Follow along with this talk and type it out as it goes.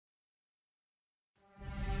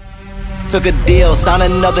Took a deal, signed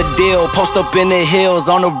another deal. Post up in the hills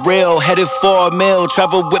on the real, headed for a mill.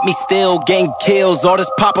 Travel with me still, getting kills. All this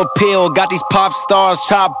pop appeal, got these pop stars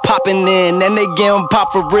try popping in, and they getting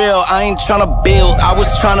pop for real. I ain't tryna build, I was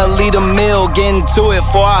tryna lead a meal. Getting to it,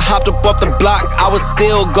 before I hopped up off the block, I was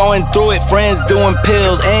still going through it. Friends doing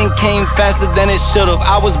pills, and came faster than it should've.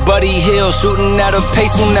 I was Buddy Hill, shooting at a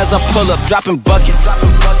pace soon as I pull up, dropping buckets.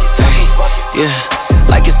 Hey, yeah,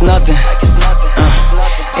 like it's nothing.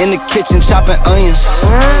 In the kitchen chopping onions.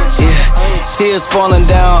 Yeah, tears falling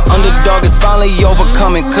down. Underdog is finally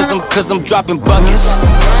overcoming, cause I'm dropping buckets.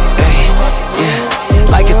 Hey, yeah,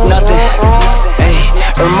 like it's nothing. Hey,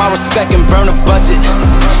 earn my respect and burn a budget.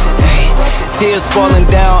 Hey, tears falling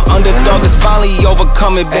down. Underdog is finally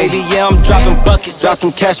overcoming, baby. Yeah, I'm dropping buckets. Drop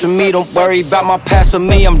some cash for me, don't worry about my past for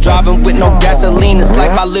me. I'm driving with no gasoline, it's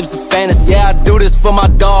like my lips a fantasy. Yeah, I do this for my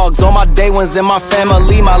dogs, all my day ones and my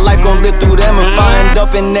family. My life gon' live through them. If I end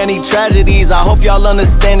up in any tragedies, I hope y'all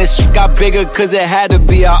understand this shit got bigger cause it had to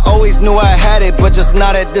be. I always knew I had it, but just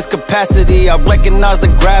not at this capacity. I recognize the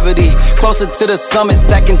gravity, closer to the summit,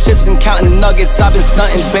 stacking chips and counting nuggets. I've been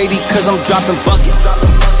stunting, baby, cause I'm dropping buckets.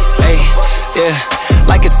 Hey, yeah,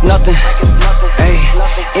 like it's nothing. Ay,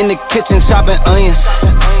 in the kitchen chopping onions.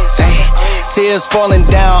 Ay, tears falling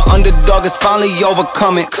down. Underdog is finally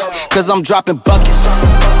overcoming, cause I'm dropping buckets.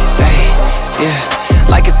 Ay, yeah,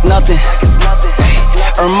 like it's nothing. Ay,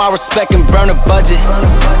 earn my respect and burn a budget.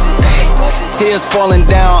 Ay, tears falling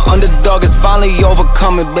down. Underdog is finally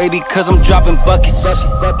overcoming, baby, cause I'm dropping buckets.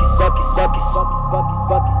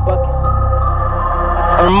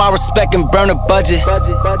 Earn my respect and burn a budget.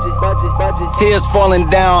 Tears falling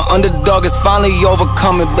down. Underdog is finally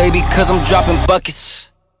overcoming, baby, cause I'm dropping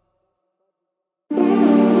buckets.